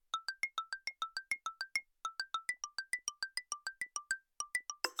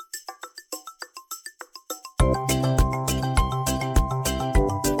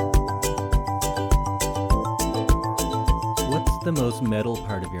the most metal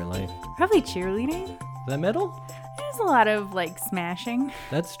part of your life? Probably cheerleading. Is that metal? There's a lot of like smashing.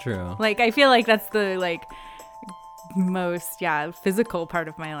 That's true. Like I feel like that's the like most physical part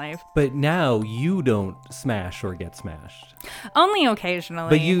of my life. But now you don't smash or get smashed. Only occasionally.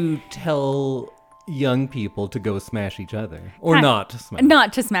 But you tell young people to go smash each other. Or not to smash.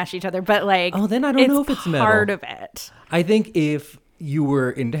 Not to smash each other, but like then I don't know if it's metal. part of it. I think if you were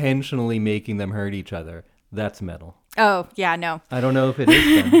intentionally making them hurt each other, that's metal. Oh, yeah, no. I don't know if it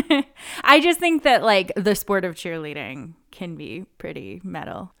is then. I just think that like the sport of cheerleading can be pretty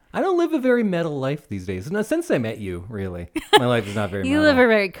metal. I don't live a very metal life these days. No, since I met you, really. My life is not very You metal. live a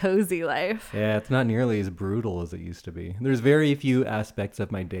very cozy life. Yeah, it's not nearly as brutal as it used to be. There's very few aspects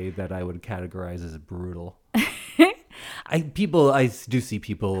of my day that I would categorize as brutal. I do see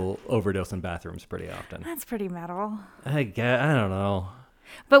people overdose in bathrooms pretty often. That's pretty metal. I don't know.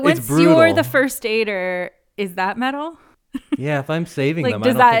 But once brutal. you're the first aider, is that metal? Yeah, if I'm saving Like, them,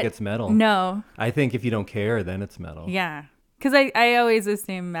 I don't think it's metal. No. I think if you don't care, then it's metal. Yeah. Because I always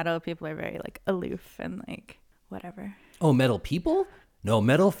assume metal people are very like aloof and like whatever. Oh, metal people? No,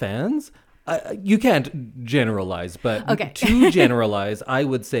 metal fans? You can't generalize, but Okay. To generalize, I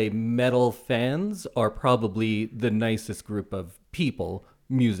would say metal fans are probably the nicest group of people,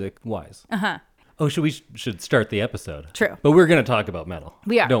 music-wise. Uh-huh. Oh, we should start the episode. True. But we're going to talk about metal.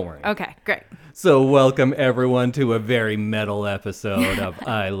 We are. Don't worry. Okay, great. So welcome, everyone, to a very metal episode of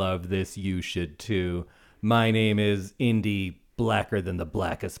I Love This, You Should Too. My name is Indy, blacker than the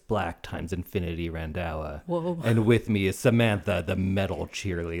blackest black times infinity Randawa. Whoa. And with me is Samantha, the metal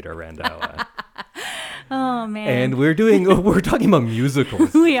cheerleader Randawa. Oh, man. And we're talking about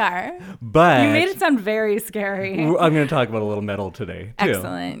musicals. We are. But You made it sound very scary. I'm going to talk about a little metal today, too.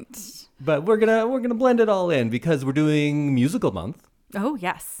 Excellent. But we're gonna blend it all in because we're doing musical month. Oh,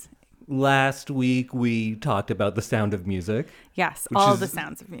 yes. Last week we talked about The Sound of Music. Yes, Which all is- the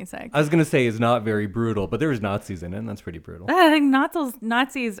sounds of music. I was going to say is not very brutal, but there was Nazis in it, and that's pretty brutal. I think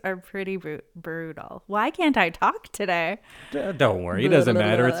Nazis are pretty brutal. Why can't I talk today? Don't worry, it doesn't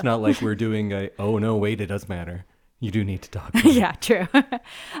matter. It's not like we're doing oh no, wait, it does matter. You do need to talk. Yeah, true.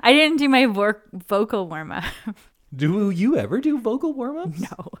 I didn't do my vocal warm-up. Do you ever do vocal warm-ups?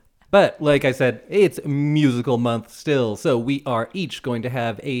 No. But like I said, it's musical month still, so we are each going to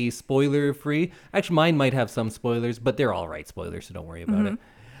have a spoiler-free. Actually, mine might have some spoilers, but they're all right spoilers, so don't worry about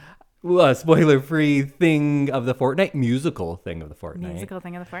it. Spoiler-free thing of the fortnight, musical thing of the fortnight. Musical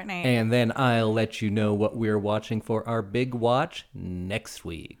thing of the fortnight. And then I'll let you know what we're watching for our big watch next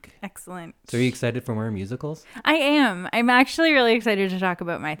week. Excellent. So are you excited for more musicals? I am. I'm actually really excited to talk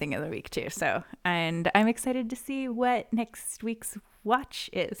about my thing of the week too. And I'm excited to see what next week's watch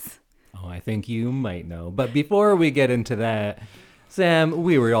is. Oh, I think you might know. But before we get into that, Sam,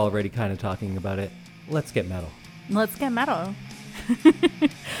 we were already kind of talking about it. Let's get metal. Let's get metal.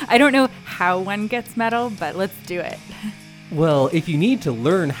 I don't know how one gets metal, but let's do it. Well, if you need to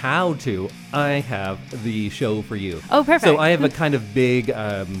learn how to, I have the show for you. Oh, perfect. So I have a kind of big,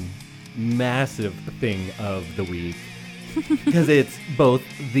 massive thing of the week. Because it's both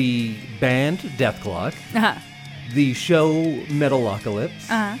the band Dethklok, Uh-huh. the show Metalocalypse,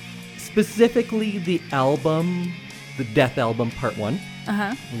 Uh-huh. specifically the album, the Death Album Part 1.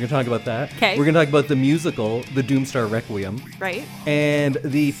 Uh-huh. We're going to talk about that. 'Kay. We're going to talk about the musical, The Doomstar Requiem, Right? and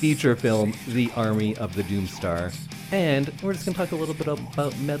the feature film, The Army of the Doomstar. And we're just going to talk a little bit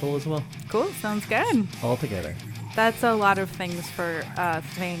about metal as well, Cool. Sounds good. all together. That's a lot of things for a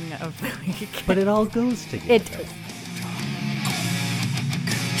thing of the week. But it all goes together. It does.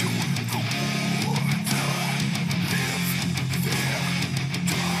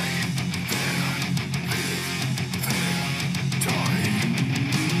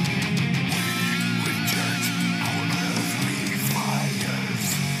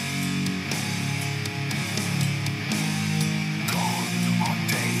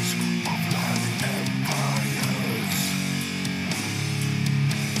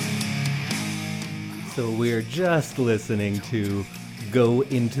 So we're just listening to Go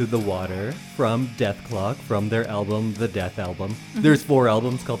Into the Water from Dethklok, from their album, The Death Album. There's 4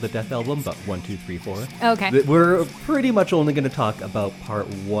 albums called The Death Album, but 1, 2, 3, 4. Okay. We're pretty much only going to talk about part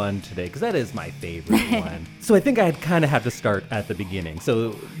 1 today, because that is my favorite one. So I think I'd kind of have to start at the beginning.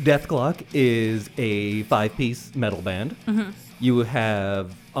 So Dethklok is a 5-piece metal band. Mm-hmm. You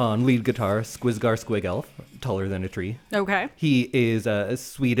have on lead guitar Squizgar Squigelf, taller than a tree. Okay. He is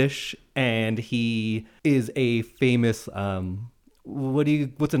Swedish, and he is a famous,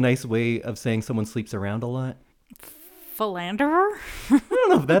 what's a nice way of saying someone sleeps around a lot? Philanderer? I don't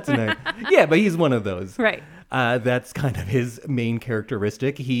know if that's a nice. Yeah, but he's one of those. Right. That's kind of his main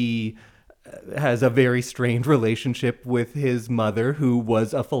characteristic. He has a very strained relationship with his mother, who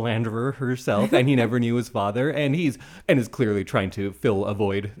was a philanderer herself, and he never knew his father, and is clearly trying to fill a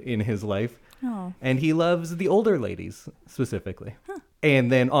void in his life. Oh. And he loves the older ladies specifically.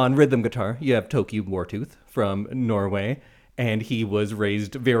 And then on rhythm guitar, you have Toki Wartooth from Norway. And he was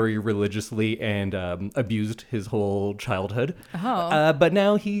raised very religiously and abused his whole childhood. Oh. But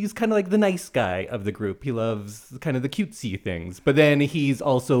now he's kind of like the nice guy of the group. He loves kind of the cutesy things. But then he's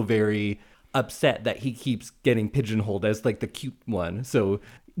also very upset that he keeps getting pigeonholed as like the cute one. So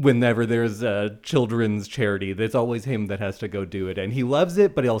whenever there's a children's charity, there's always him that has to go do it. And he loves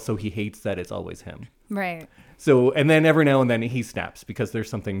it, but also he hates that it's always him. Right. So, and then every now and then he snaps because there's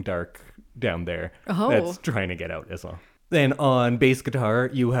something dark down there that's Oh. trying to get out as well. Then on bass guitar,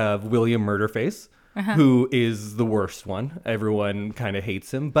 you have William Murderface, who is the worst one. Everyone kind of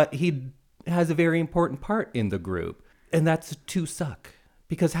hates him, but he has a very important part in the group, and that's to suck.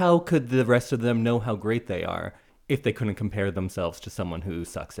 Because how could the rest of them know how great they are if they couldn't compare themselves to someone who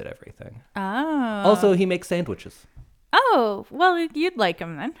sucks at everything? Oh. Also, he makes sandwiches. Oh, well, you'd like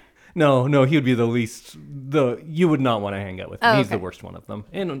him then. No, he would be the least. You would not want to hang out with him. Oh, He's okay. the worst one of them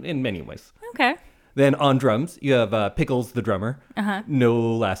in many ways. Okay. Then on drums, you have Pickles the drummer.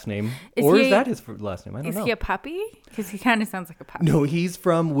 No last name. Is Or he- is that his last name? I don't Is know. he a puppy? Because he kind of sounds like a puppy. No, he's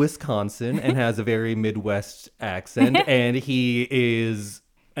from Wisconsin and has a very Midwest accent. And he is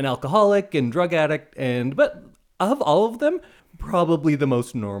an alcoholic and drug addict. But of all of them, probably the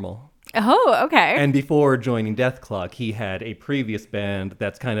most normal. Oh, okay. And before joining Dethklok, he had a previous band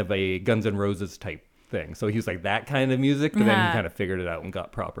that's kind of a Guns N' Roses type thing. So he was like that kind of music, but then he kind of figured it out and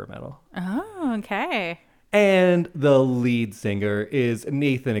got proper metal. Oh, okay. And the lead singer is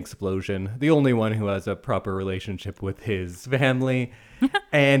Nathan Explosion, the only one who has a proper relationship with his family.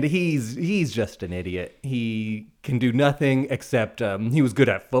 And he's just an idiot. He can do nothing except he was good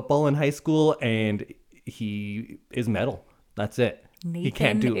at football in high school, and he is metal. That's it. He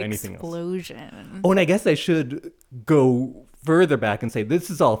can't do anything else. Explosion. Oh, and I guess I should go further back and say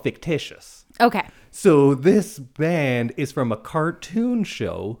this is all fictitious. Okay. So this band is from a cartoon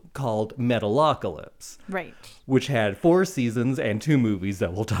show called Metalocalypse, Right. which had 4 seasons and 2 movies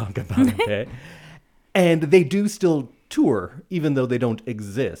that we'll talk about a bit. And they do still tour, even though they don't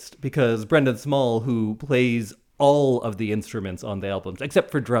exist, because Brendan Small, who plays all of the instruments on the albums,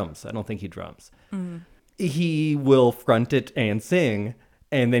 except for drums, I don't think he drums, he will front it and sing,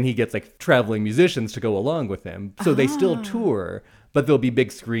 and then he gets like traveling musicians to go along with him. So they still tour, but there'll be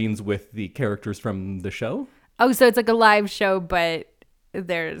big screens with the characters from the show. Oh, so it's like a live show, but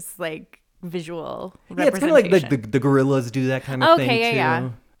there's like visual Yeah, it's kind of representation. like the Gorillas do that kind of thing Okay, too. yeah.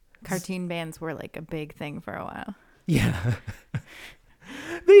 Cartoon bands were like a big thing for a while. Yeah.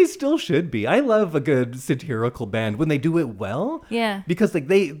 They still should be. I love a good satirical band when they do it well. Yeah. Because like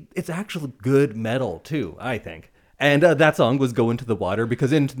it's actually good metal too, I think. And that song was Go Into the Water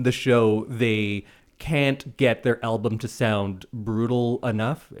because in the show they can't get their album to sound brutal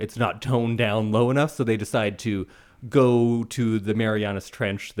enough. It's not toned down low enough, so they decide to go to the Marianas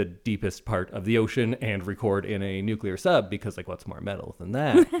Trench, the deepest part of the ocean, and record in a nuclear sub because like what's more metal than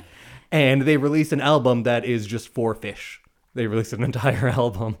that? And they release an album that is just for fish. They release an entire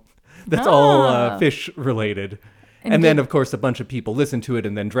album that's all fish related. And then, of course, a bunch of people listen to it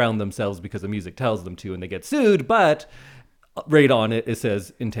and then drown themselves because the music tells them to, and they get sued. But right on it, it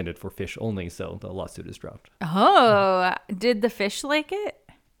says intended for fish only, so the lawsuit is dropped. Oh, did the fish like it?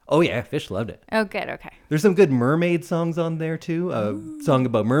 Oh, yeah, fish loved it. Oh, good. Okay. There's some good mermaid songs on there, too. A song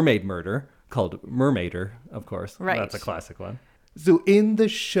about mermaid murder called Mermaider, of course. Right. That's a classic one. So in the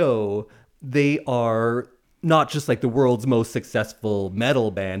show, they are not just like the world's most successful metal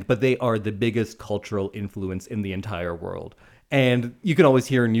band, but they are the biggest cultural influence in the entire world. And you can always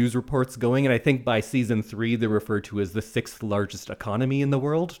hear news reports going, and I think by season 3, they're referred to as the 6th largest economy in the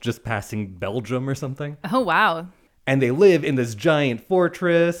world, just passing Belgium or something. Oh, wow. And they live in this giant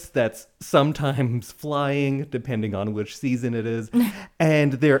fortress that's sometimes flying, depending on which season it is.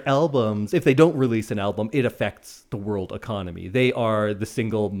 And their albums, if they don't release an album, it affects the world economy. They are the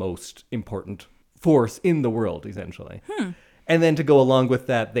single most important force in the world, essentially. And then to go along with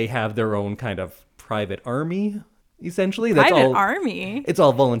that, they have their own kind of private army, essentially. Private army? It's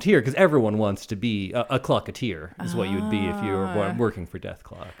all volunteer, because everyone wants to be a clocketeer, is what you would be if you were working for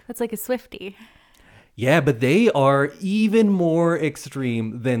Dethklok. That's like a Swiftie. Yeah, but they are even more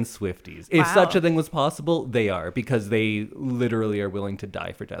extreme than Swifties. If Wow. such a thing was possible, they are, because they literally are willing to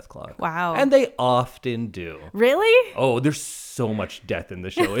die for Dethklok. Wow. And they often do. Really? Oh, there's so much death in the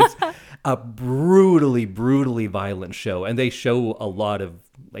show. It's a brutally, brutally violent show. And they show a lot of,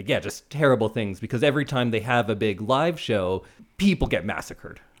 just terrible things, because every time they have a big live show, people get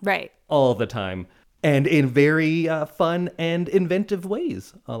massacred Right. all the time, and in very fun and inventive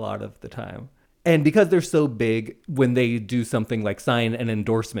ways a lot of the time. And because they're so big, when they do something like sign an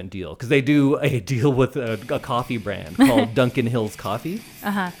endorsement deal, because they do a deal with a coffee brand called Duncan Hill's Coffee.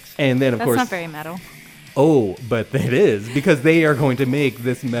 And then, of That's course... not very metal. Oh, but it is, because they are going to make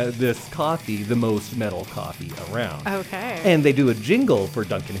this coffee the most metal coffee around. Okay. And they do a jingle for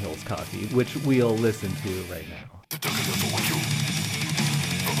Duncan Hill's Coffee, which we'll listen to right now.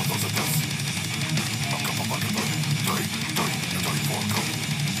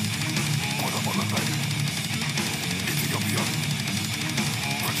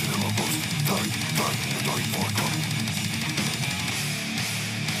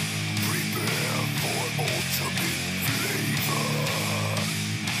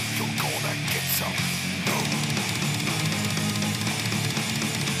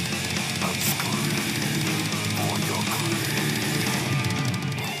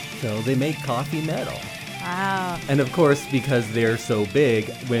 So they make coffee metal. Wow. And of course, because they're so big,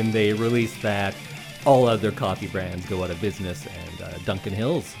 when they release that, all other coffee brands go out of business, and Duncan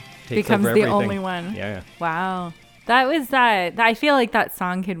Hill's takes Becomes over the everything. only one. Yeah. Wow. That was that. I feel like that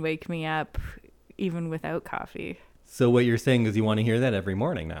song could wake me up even without coffee. So what you're saying is you want to hear that every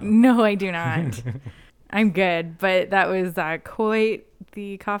morning now? No, I do not. I'm good, but that was quite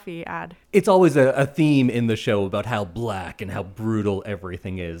the coffee ad. It's always a theme in the show about how black and how brutal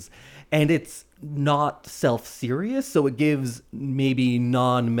everything is. And it's not self-serious, so it gives maybe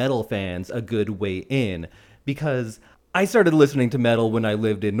non-metal fans a good way in. Because I started listening to metal when I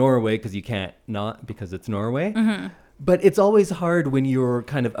lived in Norway, because you can't not, because it's Norway. Mm-hmm. But it's always hard when you're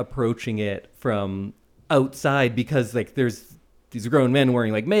kind of approaching it from outside, because like there's these grown men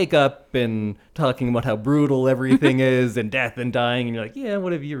wearing like makeup and talking about how brutal everything is and death and dying. And you're like, yeah,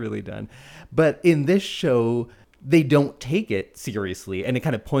 what have you really done? But in this show, they don't take it seriously. And it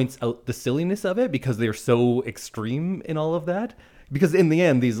kind of points out the silliness of it because they're so extreme in all of that. Because in the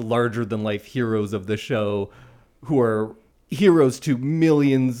end, these larger than life heroes of the show, who are heroes to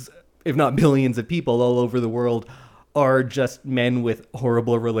millions, if not billions of people all over the world, are just men with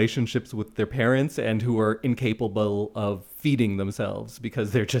horrible relationships with their parents and who are incapable of feeding themselves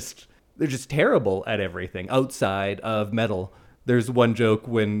because they're just terrible at everything outside of metal. There's one joke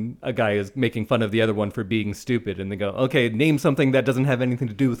when a guy is making fun of the other one for being stupid, and they go, okay, name something that doesn't have anything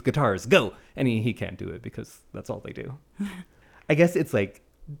to do with guitars, go! And he can't do it because that's all they do. I guess it's like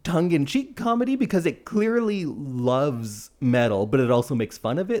tongue-in-cheek comedy because it clearly loves metal, but it also makes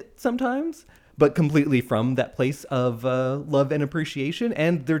fun of it sometimes, but completely from that place of love and appreciation.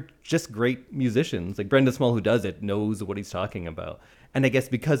 And they're just great musicians. Like Brendan Small, who does it, knows what he's talking about. And I guess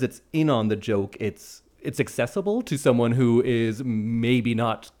because it's in on the joke, it's accessible to someone who is maybe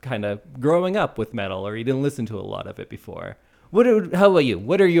not kind of growing up with metal, or he didn't listen to a lot of it before. How about you?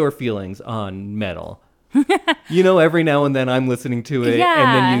 What are your feelings on metal? You know, every now and then I'm listening to it, Yeah.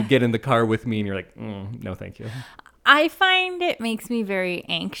 and then you get in the car with me and you're like, no, thank you. I find it makes me very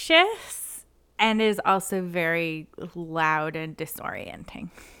anxious and is also very loud and disorienting.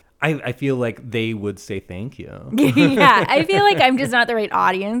 I feel like they would say thank you. Yeah, I feel like I'm just not the right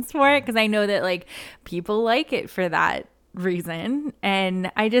audience for it because I know that like people like it for that reason,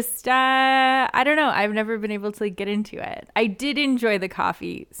 and I just I don't know. I've never been able to like get into it. I did enjoy the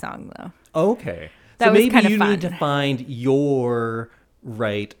coffee song though. Okay, That so was maybe kind of you fun. need to find your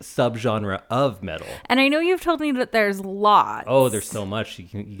right subgenre of metal. And I know you've told me that there's lots. Oh, there's so much.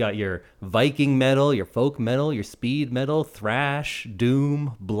 You got your Viking metal, your folk metal, your speed metal, thrash,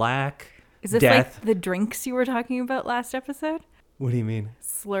 doom, black, Is this death. like the drinks you were talking about last episode? What do you mean?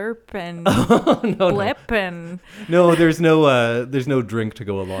 Slurp and No, blip and no, there's no drink to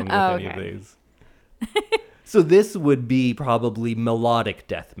go along with any of okay. these. So this would be probably melodic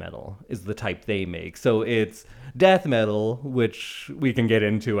death metal is the type they make. So it's death metal, which we can get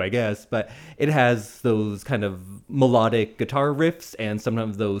into, I guess, but it has those kind of melodic guitar riffs and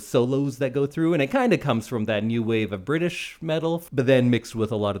sometimes those solos that go through. And it kind of comes from that new wave of British metal, but then mixed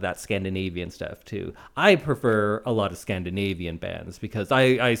with a lot of that Scandinavian stuff too. I prefer a lot of Scandinavian bands because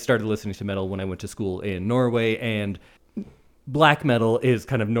I started listening to metal when I went to school in Norway, and black metal is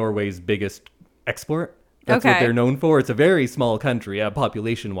kind of Norway's biggest export. That's what Okay. they're known for. It's a very small country,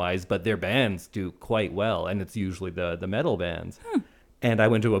 population-wise, but their bands do quite well, and it's usually the metal bands. And I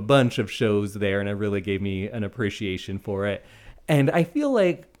went to a bunch of shows there, and it really gave me an appreciation for it. And I feel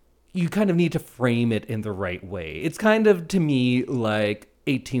like you kind of need to frame it in the right way. It's kind of, to me, like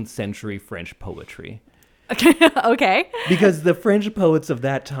 18th century French poetry. okay. Because the French poets of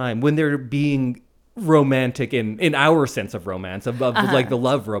that time, when they're being romantic in our sense of romance, of like the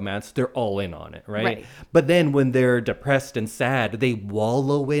love romance, they're all in on it, right? But then when they're depressed and sad, they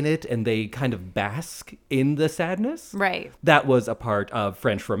wallow in it and they kind of bask in the sadness. Right. That was a part of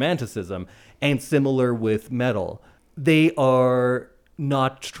French Romanticism. And similar with metal. They are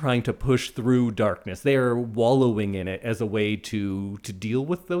not trying to push through darkness. They are wallowing in it as a way to deal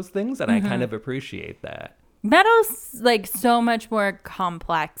with those things. And I kind of appreciate that. Metal's like so much more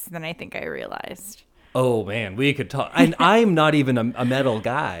complex than I think I realized. Oh man, we could talk. And I'm not even a metal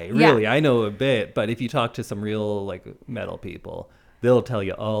guy, really. Yeah. I know a bit, but if you talk to some real like metal people, they'll tell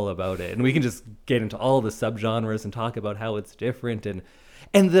you all about it. And we can just get into all the subgenres and talk about how it's different.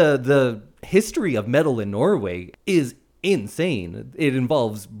 And the history of metal in Norway is insane. It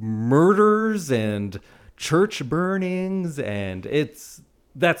involves murders and church burnings, and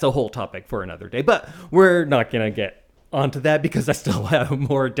that's a whole topic for another day. But we're not going to get onto that because I still have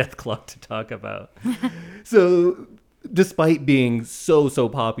more Dethklok to talk about. So despite being so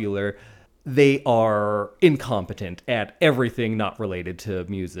popular, they are incompetent at everything not related to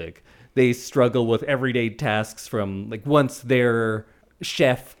music. They struggle with everyday tasks from like once their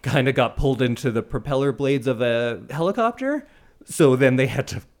chef kind of got pulled into the propeller blades of a helicopter. So then they had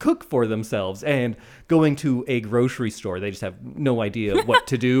to cook for themselves, and going to a grocery store, they just have no idea what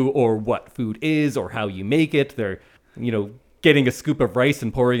to do or what food is or how you make it. They're, getting a scoop of rice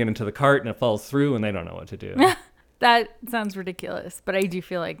and pouring it into the cart and it falls through and they don't know what to do. That sounds ridiculous, but I do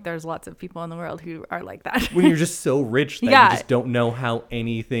feel like there's lots of people in the world who are like that. When you're just so rich that you just don't know how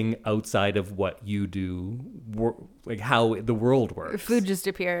anything outside of what you do, like how the world works. Food just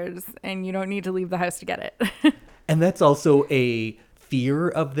appears and you don't need to leave the house to get it. And that's also a fear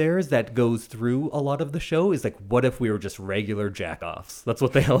of theirs that goes through a lot of the show is like, what if we were just regular jack-offs? That's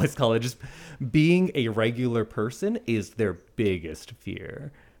what they always call it. Just being a regular person is their biggest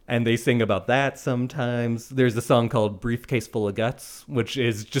fear. And they sing about that sometimes. There's a song called Briefcase Full of Guts, which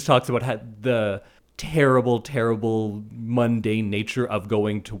just talks about how the terrible, mundane nature of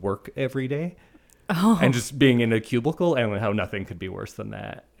going to work every day. Oh. And just being in a cubicle, and how nothing could be worse than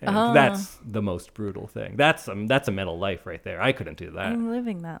that. And that's the most brutal thing. That's a metal life right there. I couldn't do that. I'm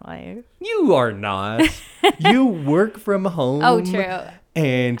living that life. You are not. You work from home. Oh, true.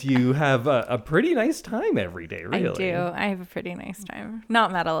 And you have a pretty nice time every day, really. I do. I have a pretty nice time.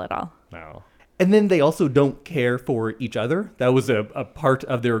 Not metal at all. No. And then they also don't care for each other. That was a part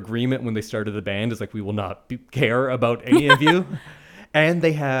of their agreement when they started the band, is like, we will not care about any of you. And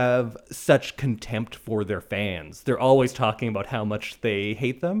they have such contempt for their fans. They're always talking about how much they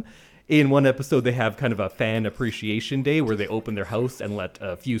hate them. In one episode, they have kind of a fan appreciation day where they open their house and let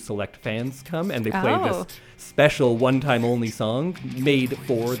a few select fans come, and they play this special one-time only song made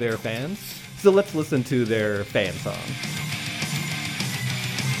for their fans. So let's listen to their fan song.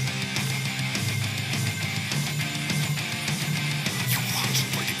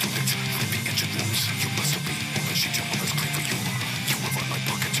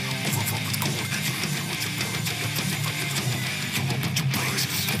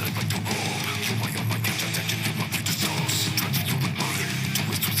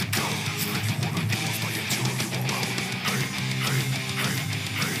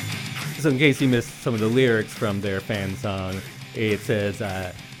 So in case you missed some of the lyrics from their fan song, it says,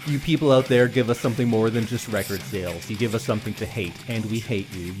 you people out there give us something more than just record sales. You give us something to hate, and we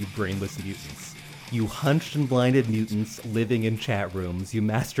hate you, you brainless mutants. You hunched and blinded mutants living in chat rooms. You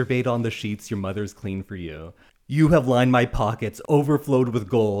masturbate on the sheets your mother's clean for you. You have lined my pockets, overflowed with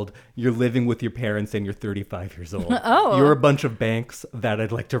gold. You're living with your parents and you're 35 years old. Oh. You're a bunch of banks that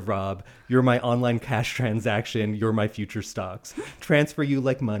I'd like to rob. You're my online cash transaction. You're my future stocks. Transfer you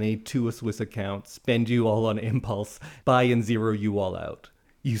like money to a Swiss account. Spend you all on impulse. Buy and zero you all out.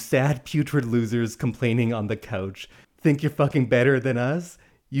 You sad, putrid losers complaining on the couch. Think you're fucking better than us?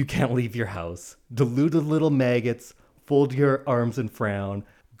 You can't leave your house. Deluded little maggots. Fold your arms and frown.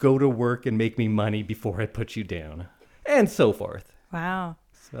 Go to work and make me money before I put you down. And so forth. Wow.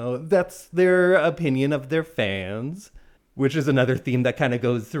 So that's their opinion of their fans, which is another theme that kind of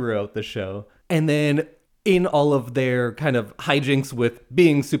goes throughout the show. And then in all of their kind of hijinks with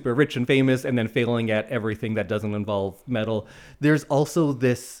being super rich and famous and then failing at everything that doesn't involve metal, there's also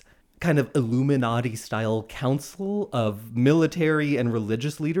this kind of Illuminati-style council of military and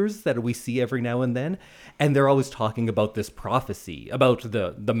religious leaders that we see every now and then. And they're always talking about this prophecy, about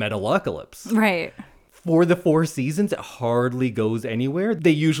the Metalocalypse. Right. For the 4 seasons, it hardly goes anywhere.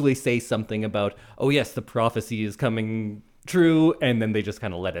 They usually say something about, oh yes, the prophecy is coming true, and then they just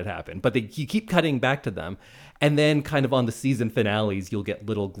kind of let it happen. But you keep cutting back to them. And then kind of on the season finales, you'll get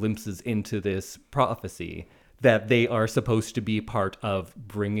little glimpses into this prophecy that they are supposed to be part of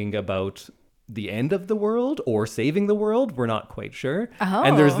bringing about the end of the world or saving the world. We're not quite sure. Oh.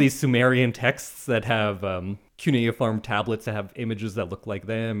 And there's these Sumerian texts that have cuneiform tablets that have images that look like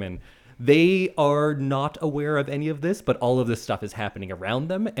them. And they are not aware of any of this, but all of this stuff is happening around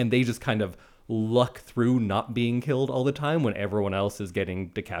them. And they just kind of luck through not being killed all the time when everyone else is getting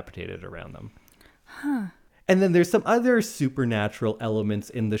decapitated around them. Huh. And then there's some other supernatural elements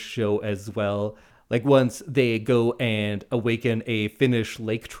in the show as well. Like once they go and awaken a Finnish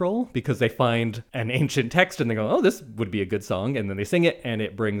lake troll because they find an ancient text and they go, oh, this would be a good song. And then they sing it and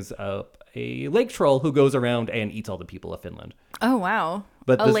it brings up a lake troll who goes around and eats all the people of Finland. Oh, wow.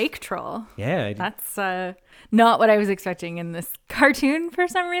 But a lake troll. Yeah. That's not what I was expecting in this cartoon for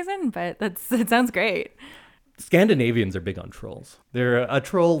some reason, but it sounds great. Scandinavians are big on trolls. They're a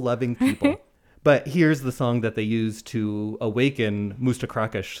troll-loving people. But here's the song that they use to awaken Musta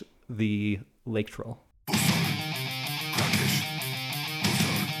Krakish, the lake troll.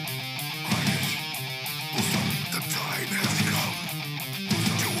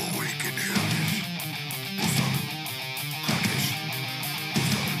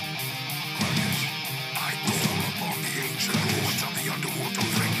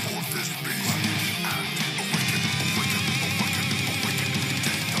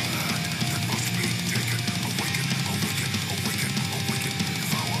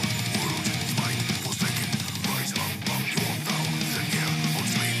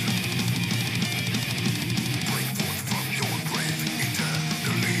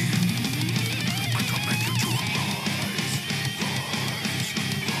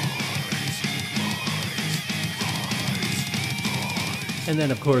 And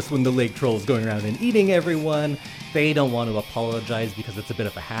then, of course, when the lake troll is going around and eating everyone, they don't want to apologize because it's a bit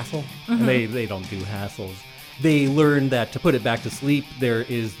of a hassle. Mm-hmm. And they don't do hassles. They learn that to put it back to sleep, there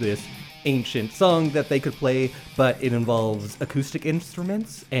is this ancient song that they could play, but it involves acoustic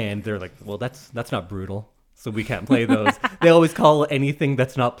instruments. And they're like, well, that's not brutal, so we can't play those. They always call anything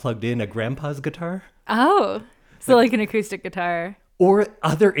that's not plugged in a grandpa's guitar. Oh, so like an acoustic guitar. Or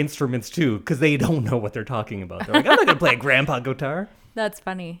other instruments, too, because they don't know what they're talking about. They're like, I'm not going to play a grandpa guitar. That's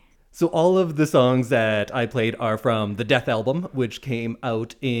funny. So all of the songs that I played are from the Death album, which came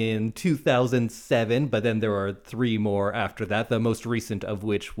out in 2007, but then there are 3 more after that, the most recent of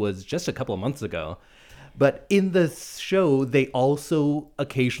which was just a couple of months ago. But in the show, they also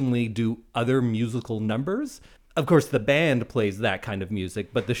occasionally do other musical numbers. Of course, the band plays that kind of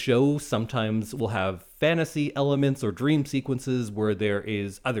music, but the show sometimes will have fantasy elements or dream sequences where there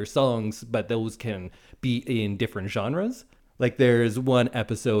is other songs, but those can be in different genres. Like there's one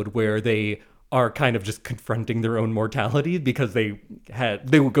episode where they are kind of just confronting their own mortality because they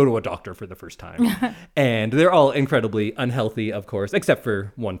would go to a doctor for the first time. And they're all incredibly unhealthy, of course, except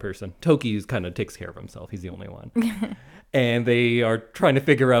for one person. Toki kind of takes care of himself. He's the only one. And they are trying to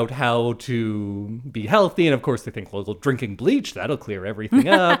figure out how to be healthy. And of course they think, well, drinking bleach, that'll clear everything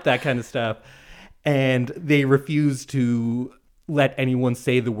up, that kind of stuff. And they refuse to let anyone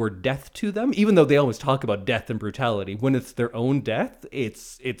say the word death to them, even though they always talk about death and brutality. When it's their own death,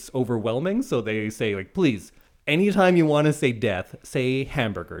 it's overwhelming. So they say, like, please, anytime you want to say death, say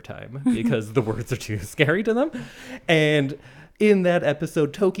hamburger time, because the words are too scary to them. And in that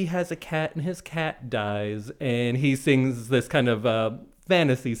episode, Toki has a cat and his cat dies, and he sings this kind of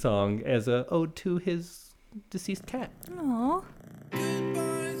fantasy song as a ode to his deceased cat. Aww.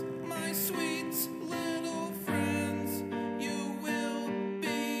 Goodbyes, my sweet little friends. You will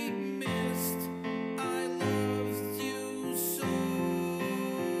be missed. I loved you so.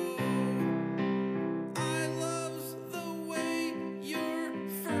 I loved the way your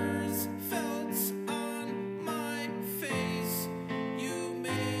furs felt on my face. You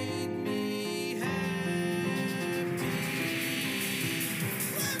made me happy.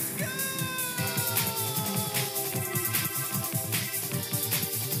 Let's go!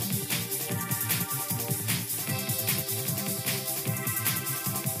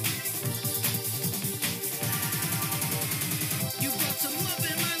 You brought some love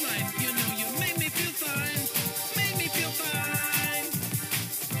in my life. You know you made me feel fine. Made me feel fine.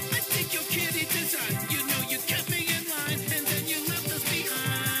 I take your kitty to side. You know you kept me in line. And then you left us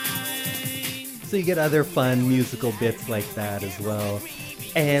behind. So you get other fun musical bits like that as well.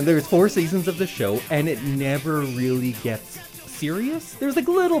 And there's 4 seasons of the show, and it never really gets serious. There's like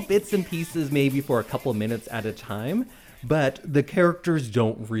little bits and pieces maybe for a couple minutes at a time, but the characters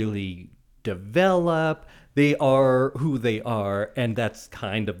don't really develop. They are who they are, and that's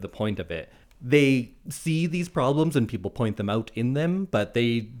kind of the point of it. They see these problems and people point them out in them, but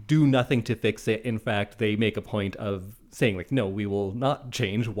they do nothing to fix it. In fact, they make a point of saying, like, no, we will not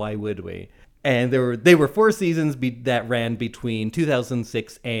change. Why would we? And they were 4 seasons that ran between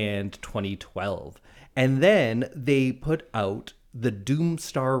 2006 and 2012. And then they put out the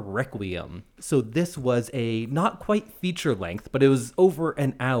Doomstar Requiem. So this was a not quite feature length, but it was over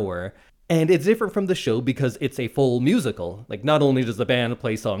an hour. And it's different from the show because it's a full musical. Like, not only does the band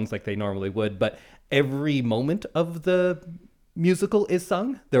play songs like they normally would, but every moment of the musical is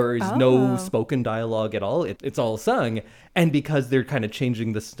sung. There is no spoken dialogue at all. It's all sung. And because they're kind of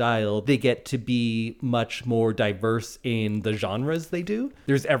changing the style, they get to be much more diverse in the genres they do.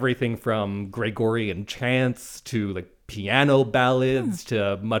 There's everything from Gregorian chants to like piano ballads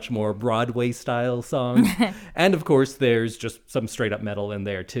to much more Broadway style songs. And of course, there's just some straight up metal in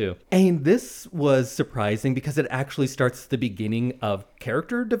there too. And this was surprising because it actually starts the beginning of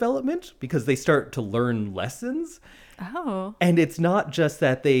character development because they start to learn lessons. Oh. And it's not just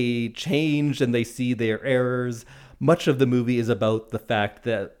that they change and they see their errors. Much of the movie is about the fact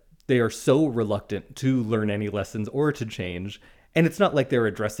that they are so reluctant to learn any lessons or to change. And it's not like they're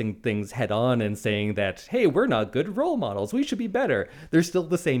addressing things head on and saying that, hey, we're not good role models. We should be better. They're still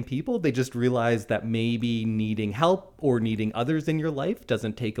the same people. They just realize that maybe needing help or needing others in your life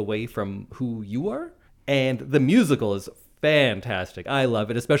doesn't take away from who you are. And the musical is fantastic. I love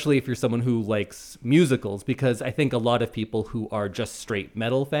it, especially if you're someone who likes musicals, because I think a lot of people who are just straight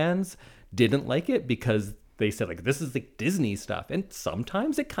metal fans didn't like it because they said, like, this is like Disney stuff. And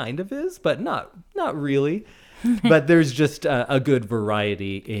sometimes it kind of is, but not really. But there's just a good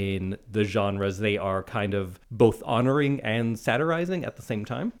variety in the genres. They are kind of both honoring and satirizing at the same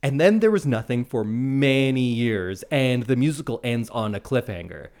time. And then there was nothing for many years, and the musical ends on a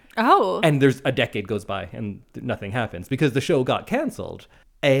cliffhanger. Oh. And there's a decade goes by and nothing happens because the show got canceled.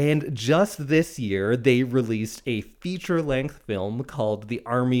 And just this year, they released a feature-length film called The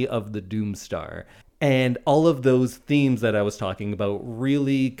Army of the Doomstar. And all of those themes that I was talking about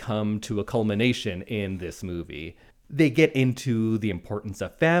really come to a culmination in this movie. They get into the importance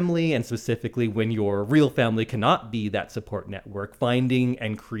of family, and specifically when your real family cannot be that support network, finding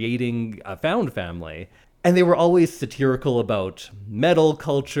and creating a found family. And they were always satirical about metal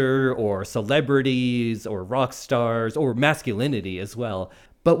culture or celebrities or rock stars or masculinity as well.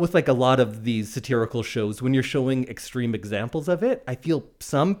 But with like a lot of these satirical shows, when you're showing extreme examples of it, I feel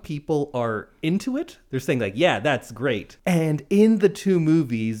some people are into it. They're saying like, yeah, that's great. And in the 2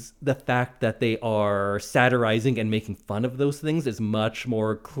 movies, the fact that they are satirizing and making fun of those things is much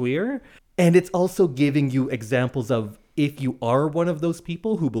more clear. And it's also giving you examples of if you are one of those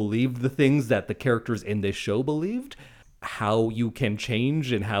people who believed the things that the characters in this show believed, how you can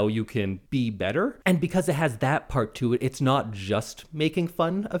change and how you can be better. And because it has that part to it, it's not just making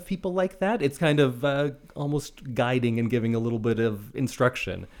fun of people like that. It's kind of almost guiding and giving a little bit of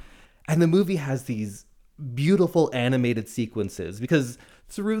instruction. And the movie has these beautiful animated sequences because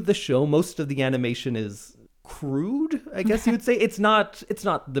through the show, most of the animation is crude, I guess you would say. It's not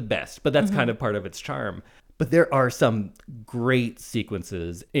the best, but that's kind of part of its charm. But there are some great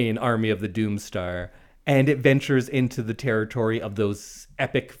sequences in Army of the Doomstar. And it ventures into the territory of those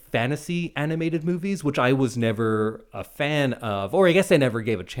epic fantasy animated movies, which I was never a fan of, or I guess I never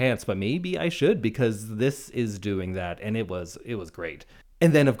gave a chance, but maybe I should because this is doing that, and it was great.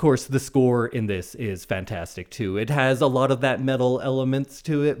 And then, of course, the score in this is fantastic, too. It has a lot of that metal elements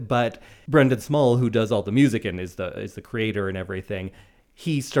to it, but Brendan Small, who does all the music and is the creator and everything,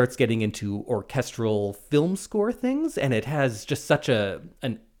 he starts getting into orchestral film score things, and it has just such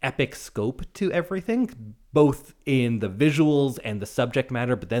an epic scope to everything, both in the visuals and the subject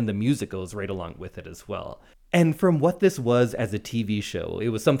matter, but then the music goes right along with it as well. And from what this was as a TV show, it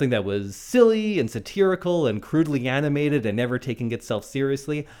was something that was silly and satirical and crudely animated and never taking itself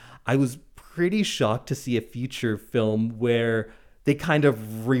seriously. I was pretty shocked to see a feature film where they kind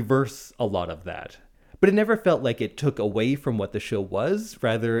of reverse a lot of that. But it never felt like it took away from what the show was.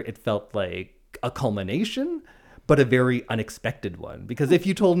 Rather, it felt like a culmination, but a very unexpected one. Because if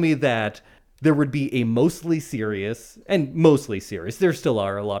you told me that there would be a mostly serious, there still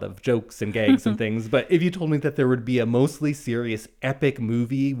are a lot of jokes and gags and things, but if you told me that there would be a mostly serious epic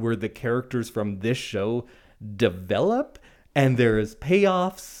movie where the characters from this show develop and there's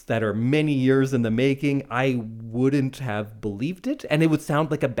payoffs that are many years in the making, I wouldn't have believed it. And it would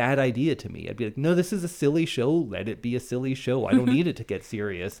sound like a bad idea to me. I'd be like, no, this is a silly show. Let it be a silly show. I don't need it to get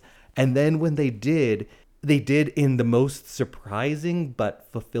serious. And then when they did in the most surprising but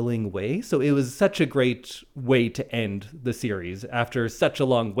fulfilling way. So it was such a great way to end the series after such a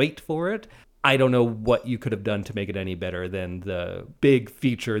long wait for it. I don't know what you could have done to make it any better than the big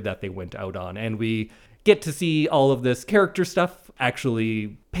feature that they went out on. And we get to see all of this character stuff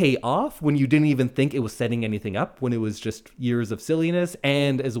actually pay off when you didn't even think it was setting anything up, when it was just years of silliness,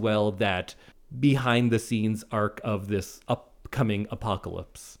 and as well that behind the scenes arc of this upcoming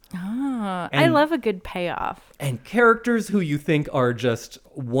apocalypse. Oh, I And- love a good payoff. And characters who you think are just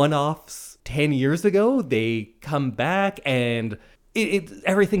one-offs 10 years ago, they come back and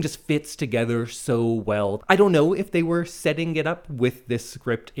everything just fits together so well. I don't know if they were setting it up with this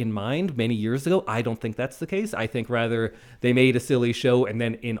script in mind many years ago. I don't think that's the case. I think rather they made a silly show, and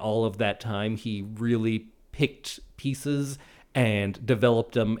then in all of that time, he really picked pieces and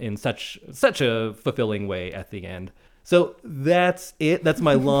developed them in such a fulfilling way at the end. So that's it. That's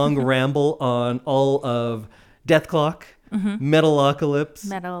my long ramble on all of Dethklok,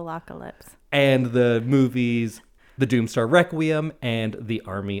 Metalocalypse. and the movies The Doomstar Requiem and The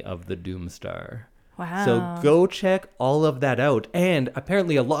Army of the Doomstar. Wow. So go check all of that out. And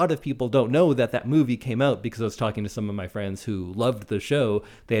apparently a lot of people don't know that movie came out, because I was talking to some of my friends who loved the show.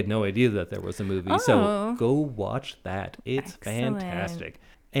 They had no idea that there was a movie. So Oh. go watch that. It's Excellent. fantastic.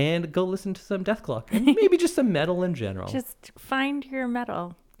 And go listen to some Dethklok and maybe just some metal in general. Just find your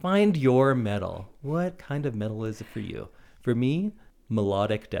metal. Find your metal. What kind of metal is it for you? For me,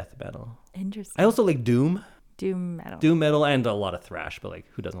 melodic death metal. Interesting. I also like doom Doom metal. metal, and a lot of thrash, but like,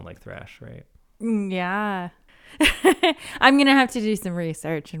 who doesn't like thrash, right? Yeah. I'm going to have to do some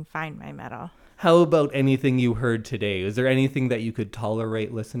research and find my metal. How about anything you heard today? Is there anything that you could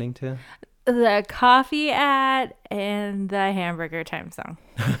tolerate listening to? The coffee ad and the hamburger time song.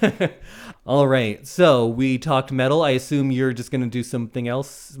 All right. So we talked metal. I assume you're just going to do something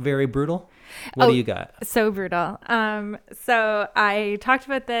else very brutal. What do you got? So brutal. So I talked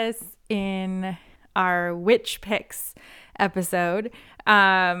about this in our Witch Picks episode,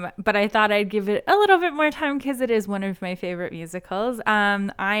 but I thought I'd give it a little bit more time because it is one of my favorite musicals.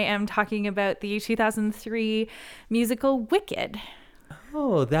 I am talking about the 2003 musical Wicked.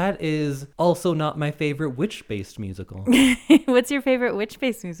 Oh, that is also not my favorite witch-based musical. What's your favorite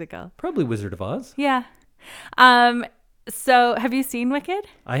witch-based musical? Probably Wizard of Oz. Yeah. So have you seen Wicked?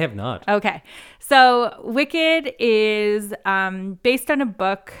 I have not. Okay. So Wicked is based on a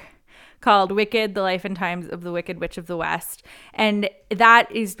book called Wicked, The Life and Times of the Wicked Witch of the West. And that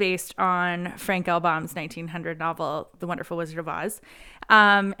is based on Frank L. Baum's 1900 novel, The Wonderful Wizard of Oz,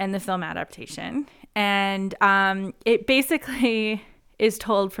 and the film adaptation. And it basically is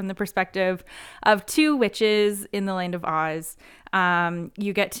told from the perspective of two witches in the land of Oz.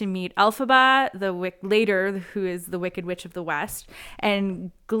 You get to meet Elphaba, later, who is the Wicked Witch of the West, and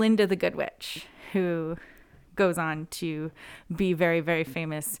Glinda the Good Witch, who goes on to be very, very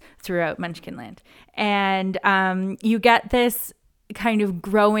famous throughout Munchkinland. And you get this kind of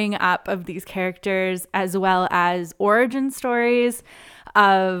growing up of these characters, as well as origin stories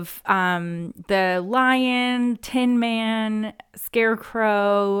of the Lion, Tin Man,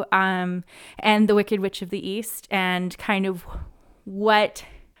 Scarecrow, and the Wicked Witch of the East, and kind of what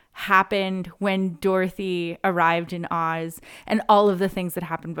happened when Dorothy arrived in Oz, and all of the things that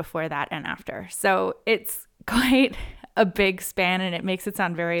happened before that and after. So it's quite a big span, and it makes it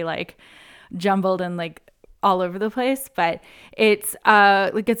sound very like jumbled and like all over the place, but it's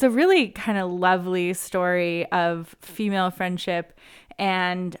it's a really kind of lovely story of female friendship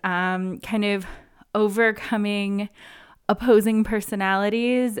and kind of overcoming opposing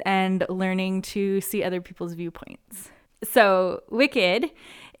personalities and learning to see other people's viewpoints. So Wicked,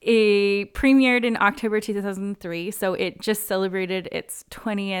 it premiered in October 2003, so it just celebrated its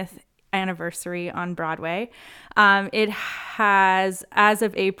 20th anniversary on Broadway. It has, as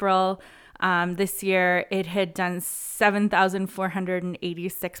of April this year, it had done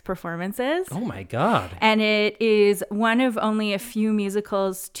 7,486 performances. Oh my God. And it is one of only a few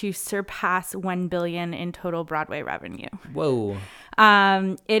musicals to surpass 1 billion in total Broadway revenue. Whoa.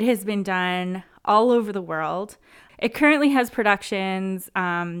 It has been done all over the world. It currently has productions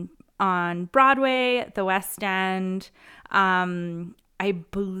on Broadway, the West End, I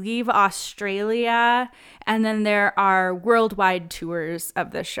believe Australia, and then there are worldwide tours of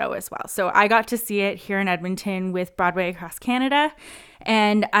the show as well. So I got to see it here in Edmonton with Broadway Across Canada,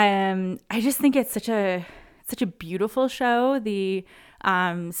 and I just think it's such a beautiful show. The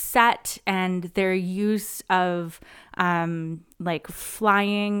set and their use of like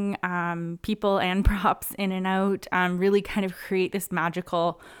flying people and props in and out really kind of create this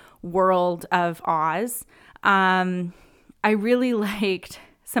magical world of Oz. I really liked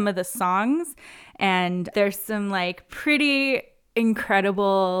some of the songs, and there's some like pretty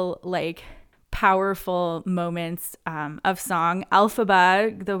incredible like powerful moments of song.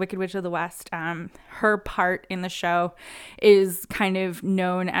 Elphaba, the Wicked Witch of the West, her part in the show is kind of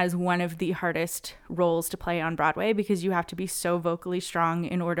known as one of the hardest roles to play on Broadway, because you have to be so vocally strong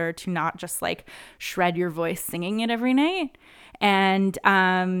in order to not just like shred your voice singing it every night. And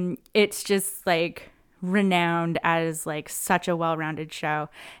it's just like renowned as like such a well-rounded show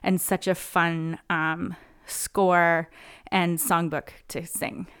and such a fun score and songbook to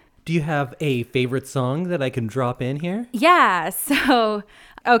sing. Do you have a favorite song that I can drop in here? Yeah. So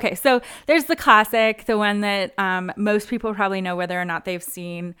there's the classic, the one that most people probably know whether or not they've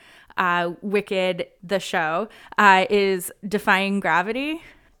seen Wicked, the show, is Defying Gravity.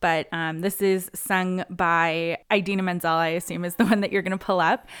 But this is sung by Idina Menzel, I assume is the one that you're going to pull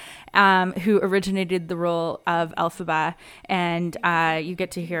up, who originated the role of Elphaba. And you get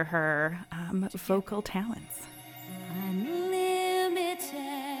to hear her vocal talents. Unlimited.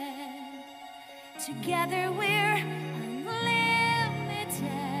 Together we're unlimited.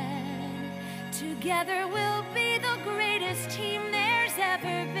 Together we'll be the greatest team there's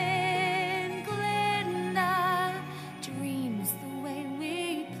ever been. Glinda dreams the way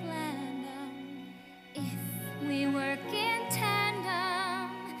we planned them. If we work in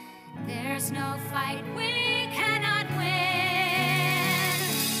tandem, there's no fight we cannot win.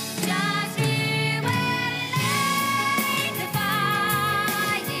 Just you and I,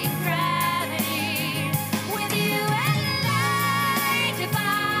 defying gravity. With you and I,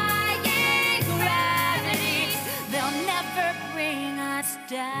 defying gravity. They'll never bring us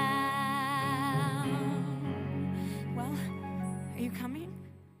down. Well, are you coming?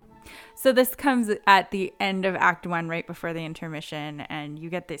 So this comes at the end of Act 1, right before the intermission, and you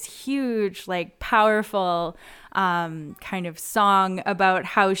get this huge, like, powerful kind of song about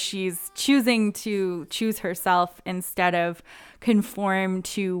how she's choosing to choose herself instead of conform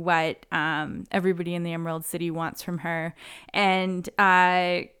to what everybody in the Emerald City wants from her. And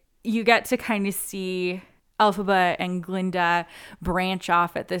you get to kind of see Elphaba and Glinda branch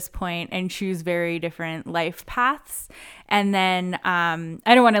off at this point and choose very different life paths. And then I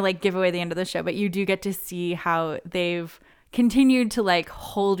don't want to like give away the end of the show, but you do get to see how they've continued to like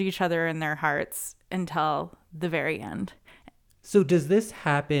hold each other in their hearts until the very end. So does this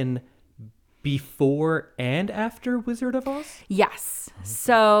happen before and after Wizard of Oz? Yes.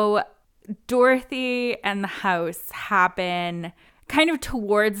 So Dorothy and the house happen kind of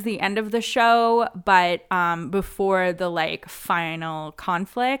towards the end of the show, but before the like final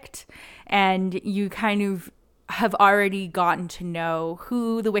conflict. And you kind of have already gotten to know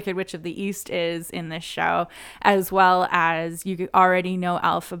who the Wicked Witch of the East is in this show, as well as you already know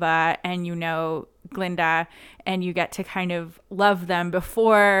Elphaba and you know Glinda, and you get to kind of love them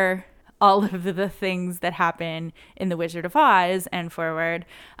before all of the things that happen in The Wizard of Oz and forward.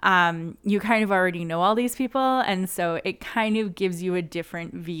 You kind of already know all these people, and so it kind of gives you a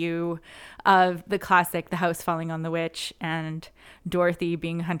different view of the classic The House Falling on the Witch and Dorothy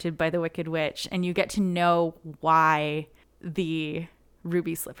being hunted by the Wicked Witch, and you get to know why the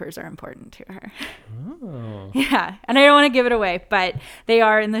ruby slippers are important to her. Oh. Yeah, and I don't want to give it away, but they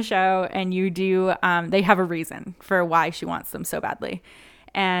are in the show, and you do, they have a reason for why she wants them so badly.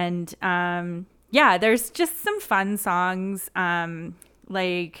 And yeah, there's just some fun songs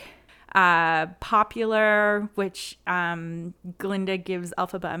like Popular, which Glinda gives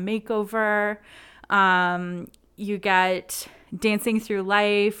Elphaba a makeover. You get Dancing Through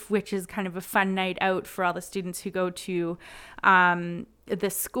Life, which is kind of a fun night out for all the students who go to the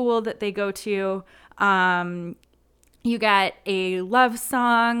school that they go to. You got a love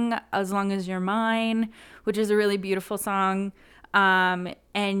song, As Long As You're Mine, which is a really beautiful song.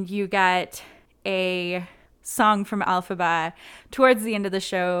 And you get a song from Elphaba towards the end of the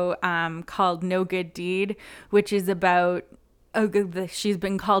show called No Good Deed, which is about she's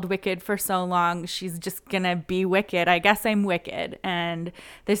been called wicked for so long, she's just gonna be wicked. I guess I'm wicked, and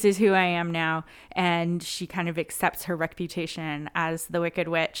this is who I am now. And she kind of accepts her reputation as the Wicked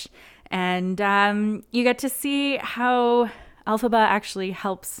Witch. And you get to see how Elphaba actually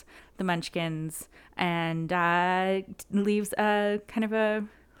helps the Munchkins and leaves a kind of a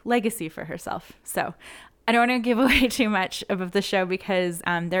legacy for herself. So I don't want to give away too much of the show, because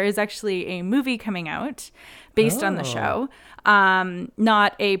there is actually a movie coming out based on the show.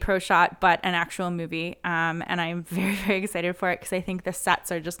 Not a pro shot, but an actual movie. And I'm very, very excited for it, because I think the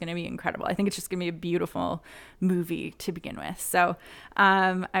sets are just going to be incredible. I think it's just going to be a beautiful movie to begin with. So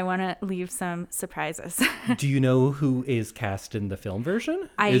I want to leave some surprises. Do you know who is cast in the film version?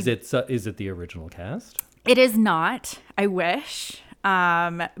 Is it the original cast? It is not. I wish.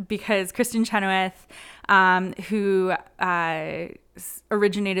 Because Kristen Chenoweth, who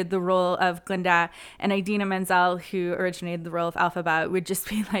originated the role of Glinda, and Idina Menzel, who originated the role of Elphaba, would just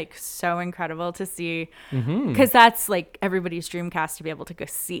be like so incredible to see, because that's like everybody's dream cast to be able to go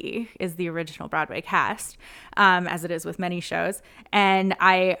see, is the original Broadway cast, as it is with many shows. And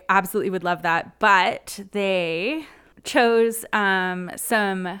I absolutely would love that, but they chose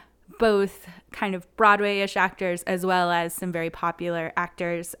some both kind of Broadway-ish actors as well as some very popular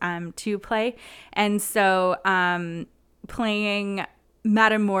actors to play. And so playing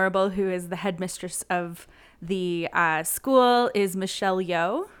Madame Morrible, who is the headmistress of the school, is Michelle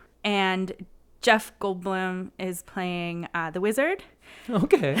Yeoh, and Jeff Goldblum is playing the wizard.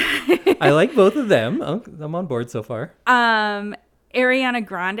 Okay. I like both of them. I'm on board so far. Ariana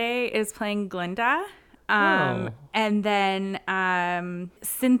Grande is playing Glinda. And then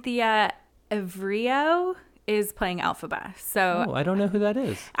Cynthia Evrio is playing Elphaba. So I don't know who that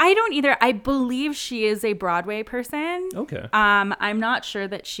is. I don't either. I believe she is a Broadway person. Okay. I'm not sure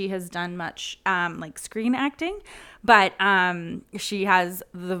that she has done much like screen acting, but she has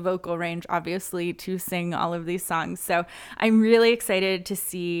the vocal range, obviously, to sing all of these songs. So I'm really excited to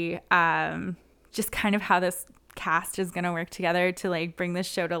see just kind of how this cast is going to work together to like bring this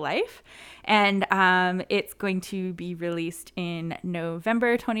show to life. And it's going to be released in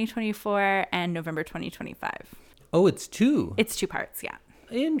November 2024 and November 2025. Oh, it's two. It's 2 parts, yeah.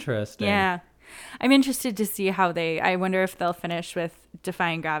 Interesting. Yeah. I'm interested to see how I wonder if they'll finish with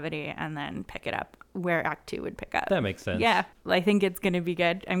Defying Gravity and then pick it up where Act 2 would pick up. That makes sense. Yeah, I think it's going to be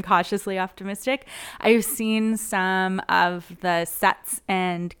good. I'm cautiously optimistic. I've seen some of the sets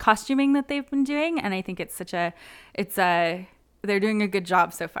and costuming that they've been doing, and I think they're doing a good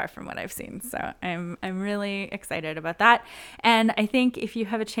job so far from what I've seen. So I'm really excited about that. And I think if you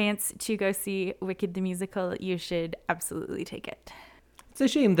have a chance to go see Wicked the Musical, you should absolutely take it. It's a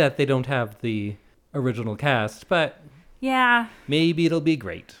shame that they don't have the original cast, but yeah, maybe it'll be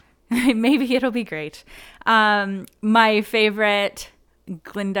great. Maybe it'll be great. My favorite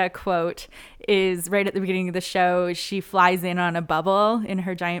Glinda quote is right at the beginning of the show. She flies in on a bubble in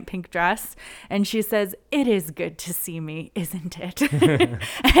her giant pink dress, and she says, "It is good to see me, isn't it?"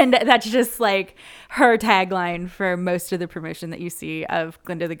 And that's just like her tagline for most of the promotion that you see of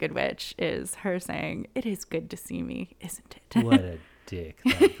Glinda the Good Witch, is her saying, "It is good to see me, isn't it?" What a dick,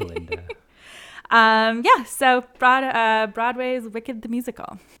 that Glinda. Yeah, so Broadway's Wicked the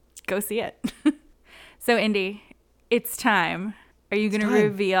Musical. Go see it. So, Indy, it's time. Are you going to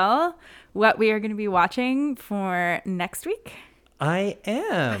reveal what we are going to be watching for next week? I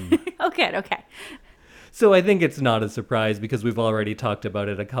am. Okay. So I think it's not a surprise because we've already talked about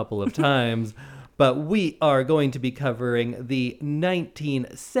it a couple of times, but we are going to be covering the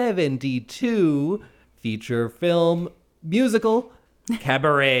 1972 feature film musical,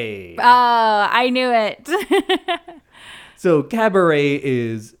 Cabaret. Oh, I knew it. So Cabaret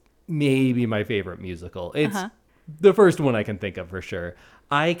is maybe my favorite musical. It's the first one I can think of for sure.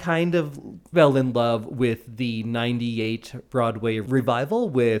 I kind of fell in love with the 98 Broadway revival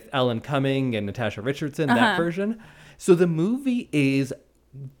with Alan Cumming and Natasha Richardson, that version. So the movie is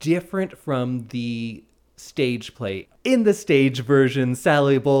different from the stage play. In the stage version,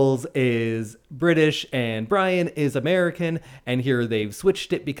 Sally Bowles is British and Brian is American, and here they've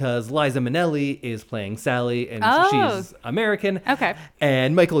switched it because Liza Minnelli is playing Sally and she's American. Okay.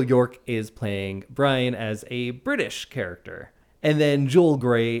 And Michael York is playing Brian as a British character. And then Joel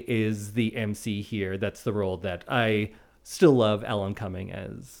Grey is the MC here. That's the role that I still love Alan Cumming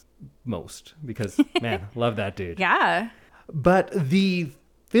as most because, man, love that dude. Yeah. But the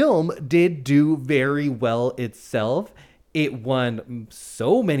film did do very well itself. It won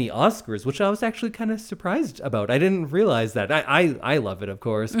so many Oscars, which I was actually kind of surprised about. I didn't realize that. I love it, of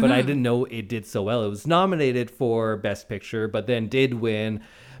course, but I didn't know it did so well. It was nominated for Best Picture, but then did win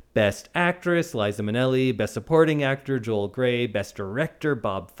Best Actress, Liza Minnelli, Best Supporting Actor, Joel Grey, Best Director,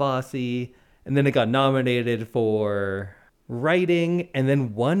 Bob Fosse, and then it got nominated for Writing, and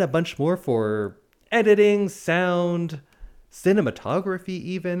then won a bunch more for Editing, Sound, Cinematography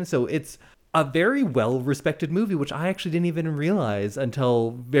even. So it's a very well-respected movie, which I actually didn't even realize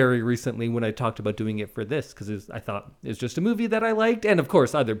until very recently when I talked about doing it for this, because I thought it's just a movie that I liked, and of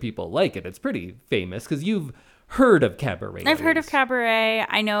course other people like it. It's pretty famous, because you've heard of Cabaret. I've heard of Cabaret.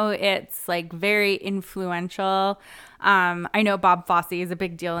 I know it's like very influential. I know Bob Fosse is a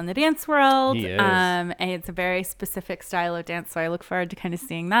big deal in the dance world. He is. And it's a very specific style of dance, so I look forward to kind of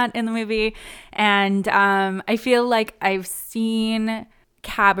seeing that in the movie. And I feel like I've seen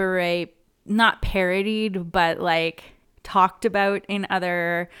Cabaret not parodied, but like talked about in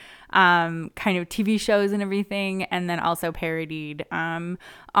other kind of TV shows and everything, and then also parodied on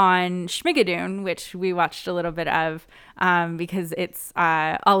Schmigadoon, which we watched a little bit of because it's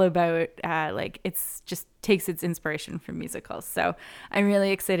all about it's just takes its inspiration from musicals. So I'm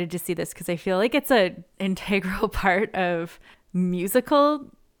really excited to see this because I feel like it's an integral part of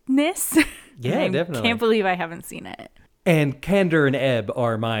musicalness. Yeah, I definitely. Can't believe I haven't seen it. And Candor and Ebb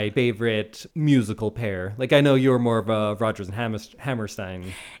are my favorite musical pair. Like, I know you're more of a Rodgers and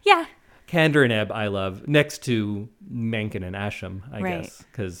Hammerstein. Yeah. Candor and Ebb I love, next to Menken and Asham, I Right. guess.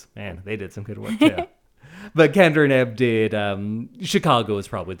 Because, man, they did some good work, too. But Candor and Ebb did, Chicago is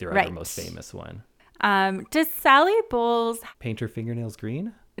probably their Right. other most famous one. Does Sally Bowles... Paint her fingernails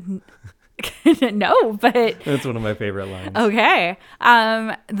green? No, but... That's one of my favorite lines. Okay.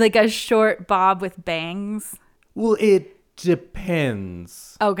 Like a short bob with bangs. Well, it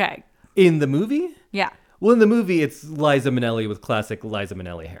depends. Okay. In the movie? Yeah. Well, in the movie, it's Liza Minnelli with classic Liza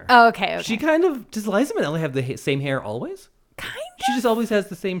Minnelli hair. Okay. She kind of... Does Liza Minnelli have the same hair always? Kind of. She just always has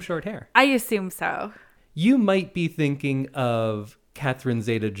the same short hair. I assume so. You might be thinking of Catherine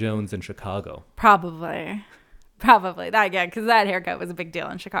Zeta-Jones in Chicago. Probably. That, yeah, because that haircut was a big deal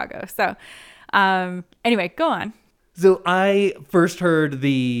in Chicago. So, anyway, go on. So I first heard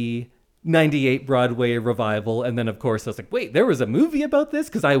the 98 Broadway revival, and then, of course, I was like, wait, there was a movie about this?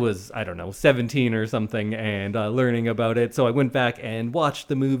 Because I was, 17 or something, and learning about it. So I went back and watched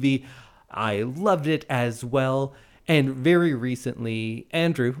the movie. I loved it as well. And very recently,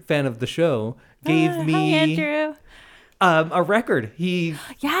 Andrew, fan of the show, gave Hi, me Andrew. a record. He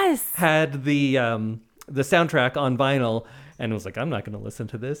Yes. had the soundtrack on vinyl and was like, I'm not going to listen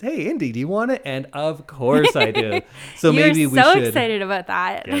to this. Hey, Indy, do you want it? And of course I do. So You're maybe we so should. excited about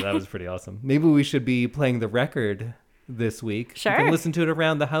that. Yeah, that was pretty awesome. Maybe we should be playing the record this week. Sure. You can listen to it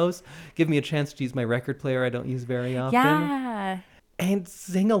around the house. Give me a chance to use my record player I don't use very often. Yeah. And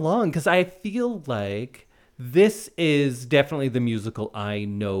sing along, because I feel like this is definitely the musical I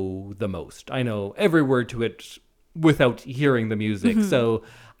know the most. I know every word to it without hearing the music. So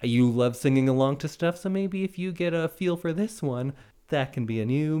you love singing along to stuff. So maybe if you get a feel for this one, that can be a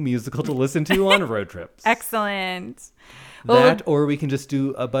new musical to listen to on road trips. Excellent. That, or we can just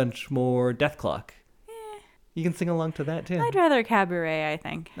do a bunch more Dethklok. You can sing along to that too. I'd rather Cabaret, I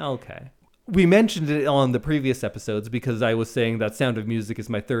think. Okay. We mentioned it on the previous episodes because I was saying that Sound of Music is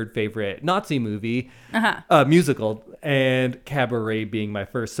my third favorite Nazi movie, musical, and Cabaret being my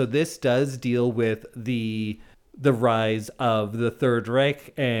first. So this does deal with the rise of the Third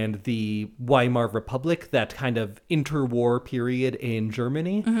Reich and the Weimar Republic, that kind of interwar period in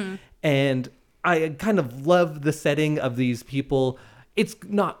Germany. And I kind of love the setting of these people. It's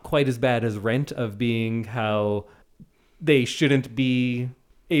not quite as bad as Rent, of being how they shouldn't be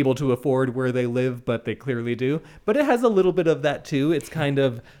able to afford where they live, but they clearly do. But it has a little bit of that too. It's kind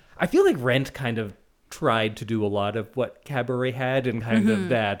of, I feel like Rent kind of tried to do a lot of what Cabaret had, and kind of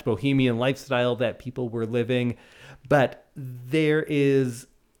that bohemian lifestyle that people were living. But there is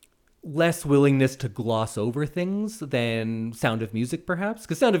less willingness to gloss over things than Sound of Music, perhaps.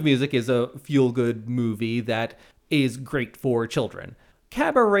 Because Sound of Music is a feel-good movie that is great for children.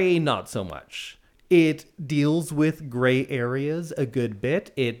 Cabaret, not so much. It deals with gray areas a good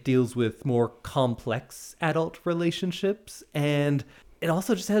bit. It deals with more complex adult relationships. And it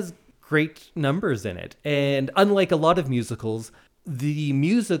also just has great numbers in it. And unlike a lot of musicals, the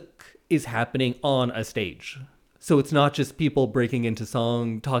music is happening on a stage. So it's not just people breaking into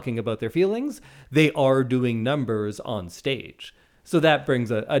song, talking about their feelings. They are doing numbers on stage. So that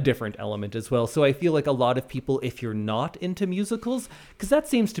brings a different element as well. So I feel like a lot of people, if you're not into musicals, because that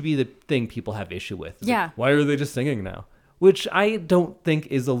seems to be the thing people have issue with. It's Yeah. like, why are they just singing now? Which I don't think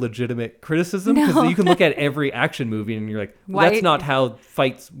is a legitimate criticism, because No. you can look at every action movie and you're like, well, Why- that's not how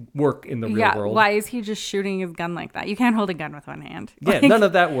fights work in the real world. Why is he just shooting his gun like that? You can't hold a gun with one hand. Yeah, Like, none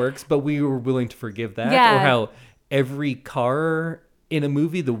of that works, but we were willing to forgive that. Yeah. Or how every car in a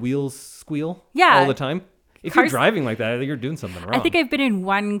movie, the wheels squeal Yeah. all the time. If you're Cars- driving like that, you're doing something wrong. I think I've been in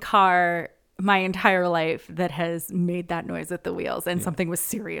one car my entire life that has made that noise with the wheels, and something was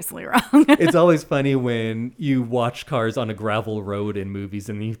seriously wrong. It's always funny when you watch cars on a gravel road in movies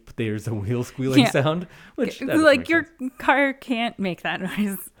and there's a wheel squealing Yeah. sound. Which that doesn't Like make your sense. car can't make that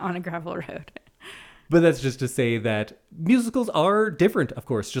noise on a gravel road. But that's just to say that musicals are different, of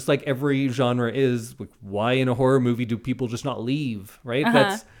course, just like every genre is. Like, why in a horror movie do people just not leave, right?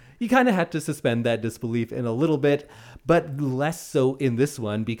 That's, you kind of have to suspend that disbelief in a little bit, but less so in this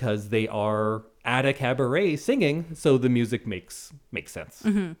one because they are at a cabaret singing, so the music makes sense.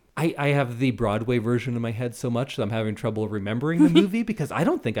 I have the Broadway version in my head so much that I'm having trouble remembering the movie because I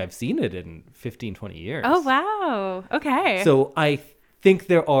don't think I've seen it in 15, 20 years. Oh, wow. Okay. So I think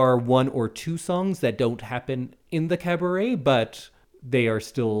there are 1 or 2 songs that don't happen in the cabaret, but they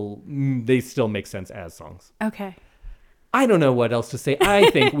still make sense as songs. Okay. I don't know what else to say. I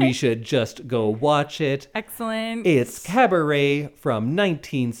think we should just go watch it. Excellent. It's Cabaret from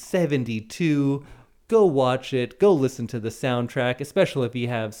 1972. Go watch it. Go listen to the soundtrack, especially if you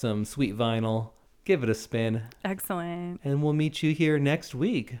have some sweet vinyl. Give it a spin. Excellent. And we'll meet you here next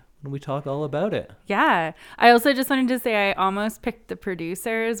week when we talk all about it. Yeah. I also just wanted to say I almost picked The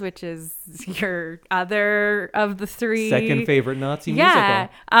Producers, which is your other of the 3. Second favorite Nazi Yeah.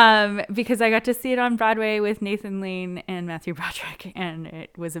 musical. Because I got to see it on Broadway with Nathan Lane and Matthew Broderick, and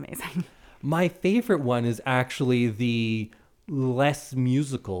it was amazing. My favorite one is actually the less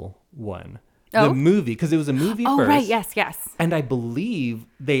musical one. Oh? The movie, because it was a movie first. Oh, right. Yes, yes. And I believe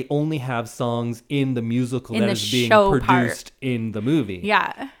they only have songs in the musical In that the is being show produced in the movie.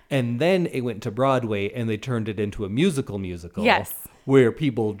 Yeah. And then it went to Broadway and they turned it into a musical. Yes. Where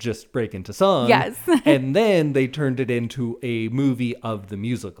people just break into song. Yes. And then they turned it into a movie of the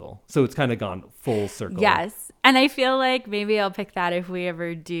musical. So it's kind of gone full circle. Yes. And I feel like maybe I'll pick that if we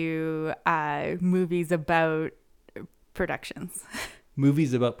ever do movies about productions.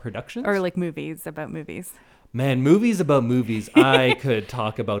 Movies about productions? Or like movies about movies. Man, movies about movies I could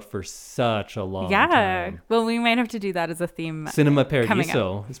talk about for such a long time. Well, we might have to do that as a theme. Cinema coming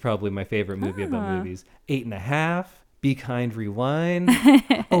Paradiso is probably my favorite movie about movies. 8.5, Be Kind, Rewind.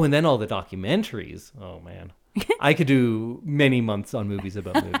 Oh, and then all the documentaries. Oh, man. I could do many months on movies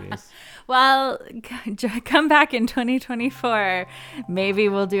about movies. Well, come back in 2024. Maybe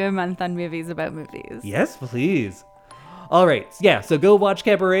we'll do a month on movies about movies. Yes, please. All right. Yeah, so go watch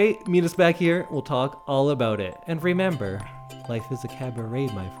Cabaret. Meet us back here. We'll talk all about it. And remember, life is a cabaret,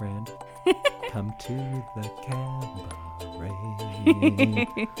 my friend. Come to the cabaret.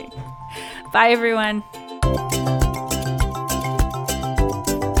 Bye, everyone.